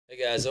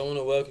Hey guys, I want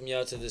to welcome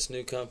y'all to this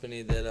new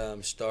company that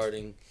I'm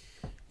starting.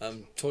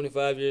 I'm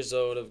 25 years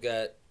old. I've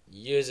got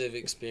years of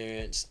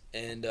experience,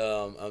 and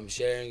I'm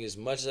sharing as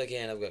much as I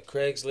can. I've got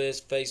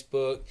Craigslist,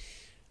 Facebook,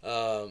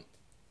 um,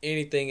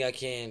 anything I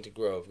can to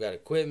grow. I've got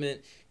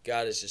equipment.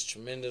 God has just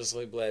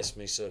tremendously blessed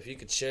me. So if you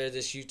could share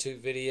this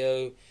YouTube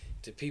video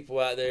to people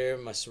out there,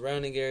 my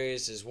surrounding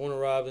areas is Warner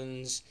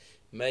Robins,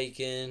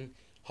 Macon,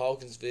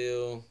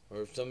 Hawkinsville,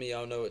 or if some of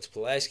y'all know it's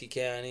Pulaski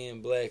County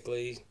and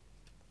Blackley,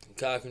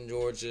 Cochran,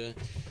 Georgia,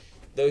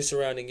 those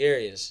surrounding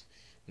areas.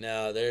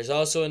 Now, there's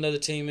also another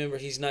team member.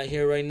 He's not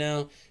here right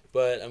now,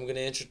 but I'm going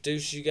to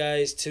introduce you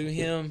guys to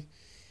him.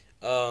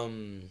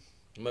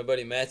 My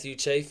buddy Matthew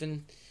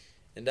Chafin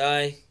and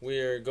we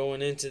are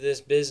going into this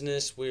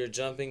business. We are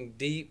jumping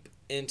deep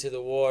into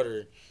the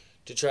water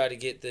to try to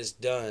get this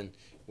done.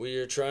 We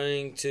are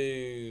trying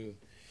to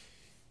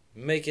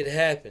make it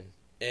happen.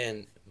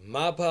 And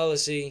my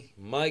policy,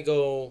 my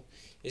goal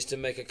is to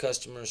make a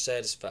customer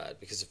satisfied.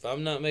 Because if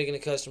I'm not making a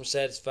customer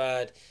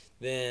satisfied,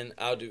 then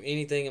I'll do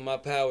anything in my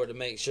power to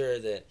make sure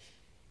that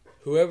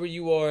whoever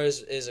you are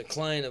is a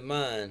client of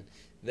mine,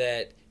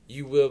 that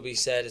you will be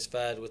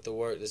satisfied with the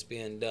work that's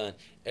being done.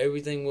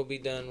 Everything will be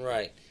done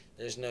right.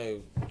 There's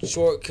no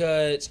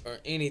shortcuts or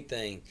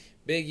anything.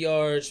 Big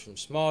yards from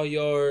small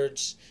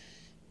yards.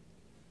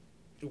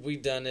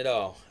 We've done it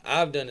all.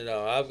 I've done it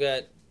all. I've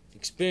got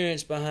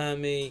experience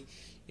behind me.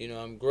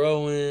 I'm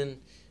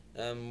growing.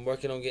 I'm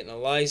working on getting a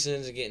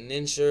license and getting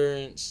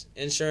insurance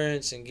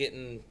and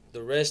getting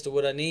the rest of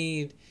what I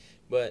need.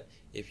 But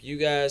if you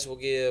guys will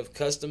give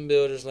Custom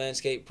Builders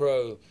Landscape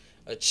Pro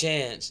a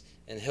chance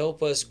and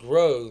help us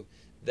grow,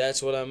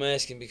 that's what I'm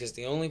asking, because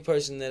the only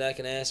person that I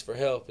can ask for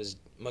help is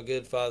my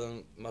good father,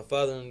 my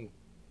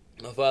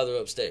father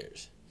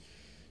upstairs,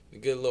 the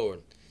good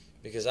Lord.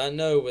 Because I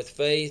know with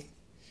faith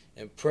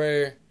and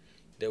prayer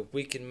that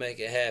we can make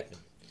it happen.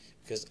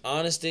 Because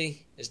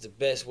honesty is the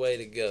best way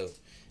to go.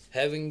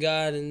 Having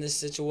God in this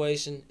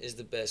situation is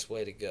the best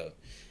way to go.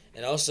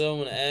 And also I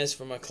want to ask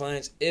for my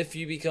clients, if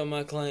you become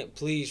my client,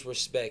 please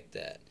respect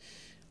that.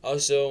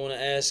 Also I want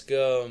to ask,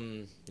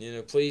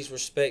 please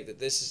respect that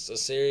this is a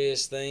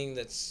serious thing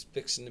that's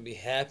fixing to be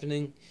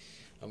happening.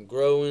 I'm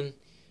growing.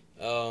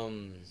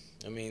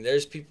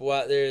 There's people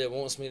out there that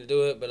wants me to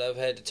do it, but I've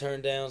had to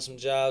turn down some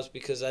jobs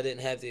because I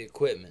didn't have the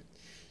equipment.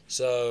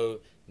 So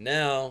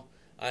now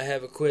I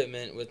have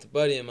equipment with a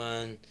buddy of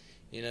mine.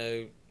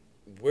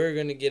 We're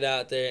going to get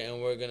out there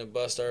and we're going to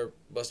bust our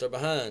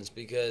behinds,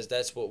 because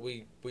that's what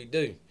we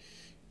do.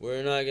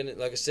 We're not going to,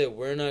 like I said,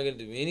 we're not going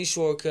to do any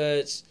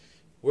shortcuts.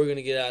 We're going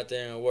to get out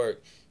there and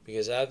work,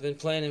 because I've been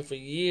planning for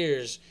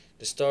years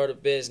to start a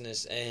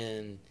business,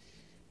 and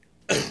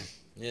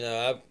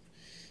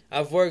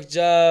I've worked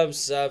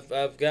jobs,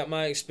 I've got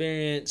my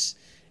experience,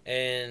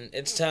 and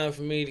it's time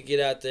for me to get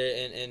out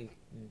there and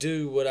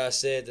do what I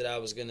said that I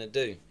was going to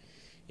do.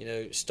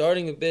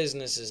 Starting a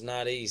business is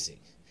not easy.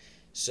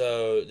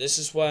 So this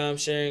is why I'm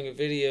sharing a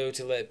video,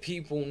 to let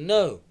people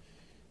know.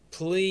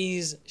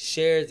 Please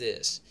share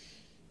this.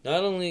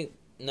 Not only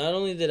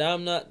that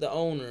I'm not the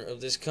owner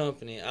of this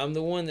company, I'm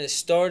the one that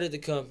started the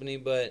company,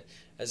 but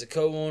as a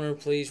co-owner,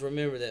 please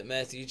remember that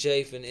Matthew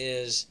Chafin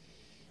is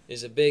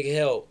a big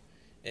help,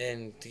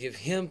 and to give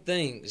him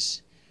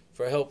thanks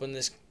for helping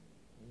this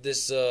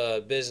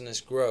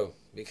business grow.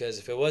 Because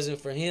if it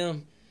wasn't for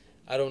him,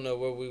 I don't know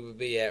where we would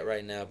be at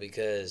right now.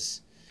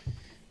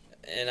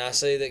 And I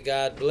say that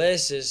God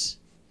blesses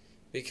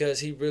because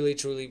He really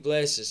truly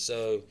blesses.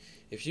 So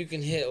if you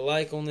can hit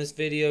like on this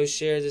video,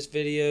 share this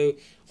video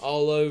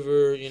all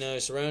over,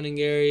 surrounding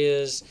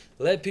areas,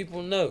 let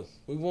people know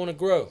we want to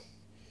grow.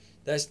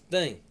 That's the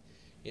thing.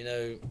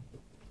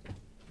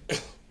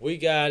 We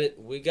got it.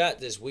 We got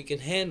this. We can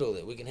handle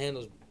it. We can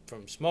handle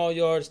from small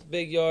yards to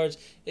big yards.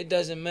 It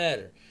doesn't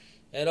matter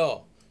at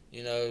all.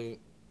 And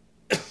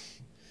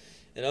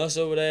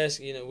also would ask,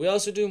 we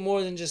also do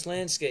more than just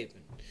landscaping.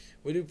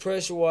 We do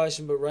pressure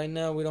washing, but right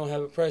now we don't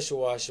have a pressure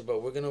washer.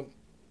 But we're going to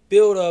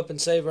build up and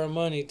save our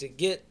money to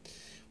get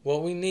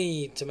what we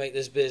need to make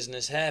this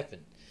business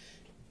happen.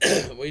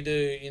 We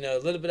do, a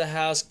little bit of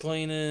house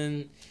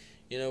cleaning.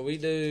 We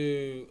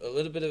do a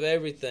little bit of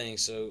everything.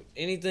 So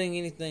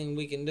anything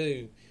we can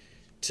do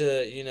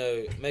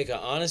to, make an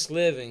honest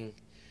living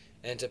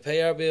and to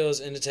pay our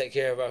bills and to take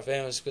care of our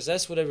families, because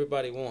that's what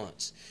everybody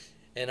wants.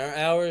 And our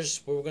hours,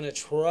 we're going to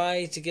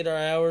try to get our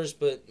hours,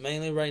 but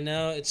mainly right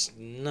now, it's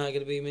not going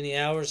to be many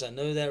hours. I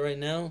know that right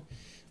now.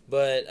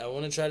 But I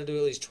want to try to do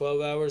at least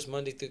 12 hours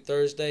Monday through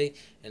Thursday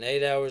and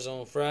 8 hours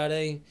on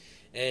Friday,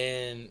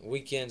 and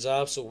weekends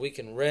off so we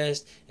can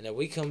rest, and then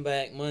we come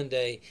back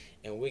Monday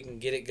and we can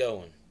get it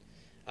going.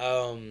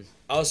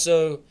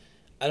 Also,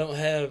 I don't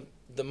have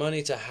the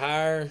money to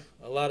hire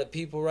a lot of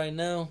people right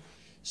now,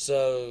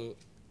 so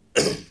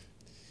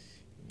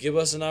give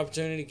us an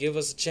opportunity, give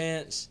us a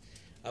chance.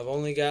 I've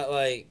only got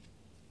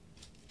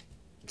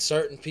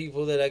certain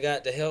people that I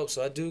got to help,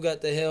 so I do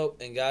got the help,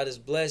 and God has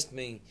blessed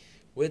me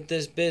with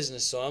this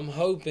business. So I'm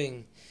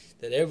hoping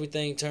that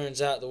everything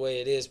turns out the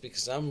way it is,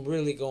 because I'm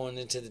really going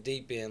into the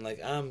deep end.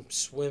 I'm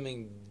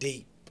swimming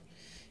deep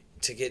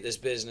to get this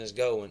business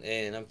going,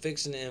 and I'm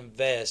fixing to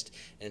invest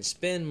and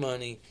spend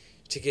money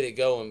to get it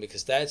going,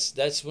 because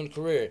that's one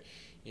career.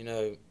 You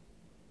know,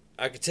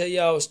 I could tell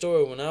y'all a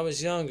story. When I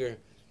was younger,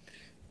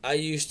 I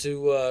used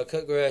to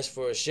cut grass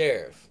for a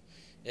sheriff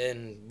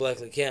in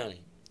Bleckley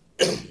County.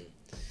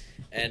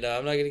 And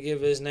I'm not going to give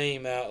his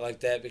name out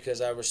like that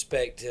because I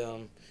respect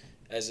him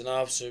as an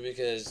officer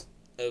because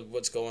of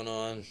what's going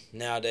on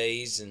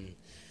nowadays. And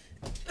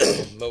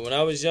but when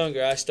I was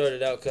younger, I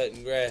started out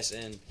cutting grass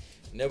and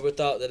never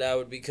thought that I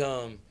would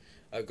become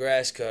a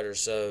grass cutter,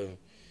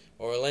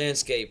 or a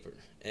landscaper.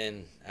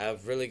 And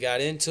I've really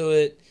got into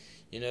it,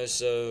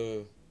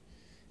 so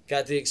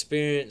got the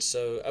experience.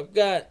 So I've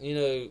got,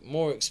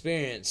 more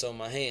experience on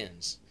my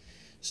hands.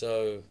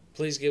 So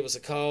please give us a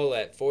call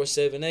at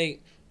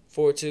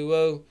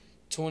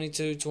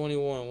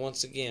 478-420-2221.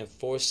 Once again,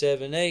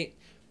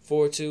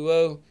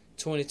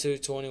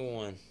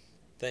 478-420-2221.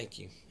 Thank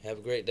you. Have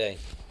a great day.